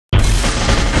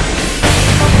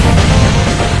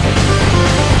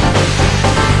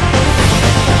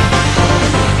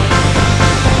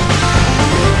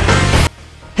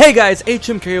Hey guys,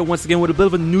 HMK here once again with a bit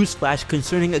of a news flash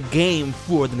concerning a game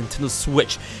for the Nintendo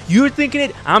Switch. You're thinking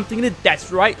it, I'm thinking it,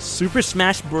 that's right, Super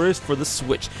Smash Bros. For the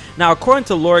Switch. Now, according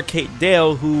to Laura Kate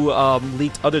Dale, who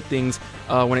leaked other things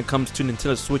when it comes to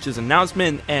Nintendo Switch's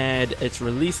announcement and its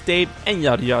release date and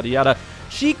yada yada yada,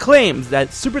 she claims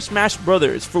that Super Smash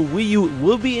Bros. For Wii U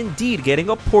will be indeed getting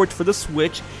a port for the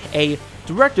Switch, a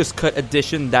Director's Cut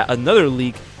edition that another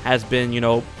leak has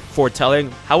been, foretelling.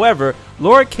 However,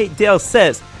 Laura Kate Dale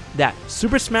says that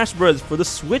Super Smash Bros. For the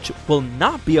Switch will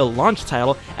not be a launch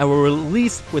title and will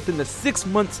release within the 6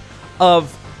 months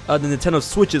of the Nintendo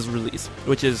Switch's release,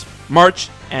 which is March,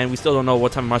 and we still don't know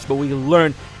what time of March, but we can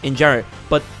learn in January.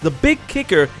 But the big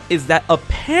kicker is that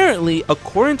apparently,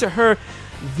 according to her,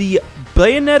 the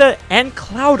Bayonetta and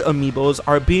Cloud amiibos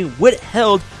are being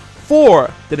withheld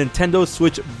for the Nintendo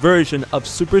Switch version of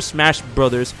Super Smash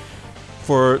Bros.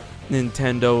 For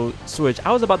Nintendo Switch.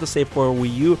 I was about to say for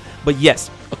Wii U, but yes,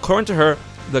 according to her,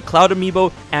 the Cloud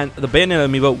amiibo and the Bayonetta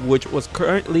amiibo, which was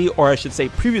currently, or I should say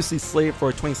previously slated for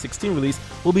a 2016 release,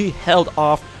 will be held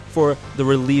off for the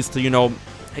release to,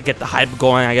 get the hype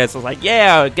going, I guess. I was like,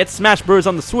 yeah, get Smash Bros.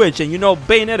 On the Switch, and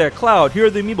Bayonetta, Cloud, here are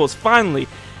the amiibos, finally.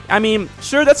 I mean,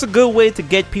 sure, that's a good way to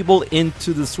get people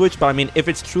into the Switch, but I mean, if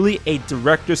it's truly a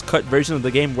Director's Cut version of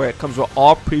the game where it comes with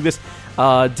all previous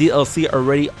DLC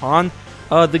already on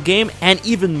the game and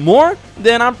even more,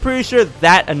 then I'm pretty sure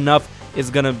that enough is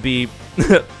gonna be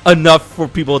enough for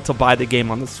people to buy the game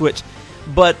on the Switch.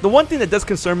 But the one thing that does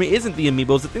concern me isn't the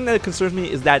amiibos. The thing that concerns me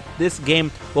is that this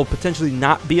game will potentially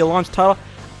not be a launch title.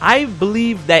 I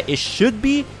believe that it should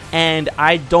be, and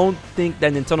I don't think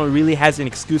that Nintendo really has an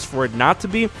excuse for it not to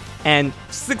be. And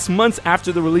 6 months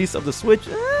after the release of the Switch,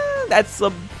 that's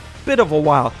a bit of a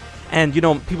while. And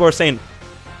people are saying,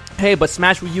 hey, but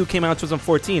Smash Wii U came out in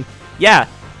 2014. Yeah,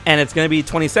 and it's going to be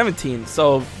 2017,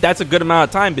 so that's a good amount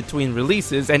of time between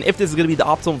releases. And if this is going to be the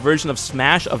optimal version of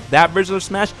Smash, of that version of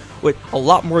Smash, with a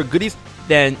lot more goodies,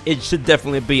 then it should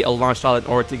definitely be a launch title in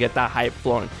order to get that hype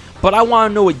flowing. But I want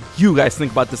to know what you guys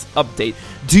think about this update.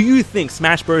 Do you think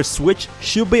Smash Bros. Switch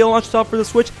should be a launch title for the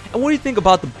Switch? And what do you think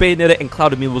about the Bayonetta and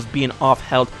Cloud amiibos being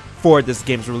off-held for this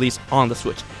game's release on the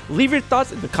Switch? Leave your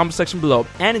thoughts in the comment section below.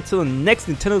 And until the next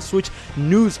Nintendo Switch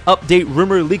news update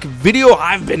rumor leak video,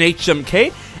 I've been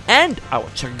HMK, and I will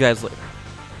check you guys later.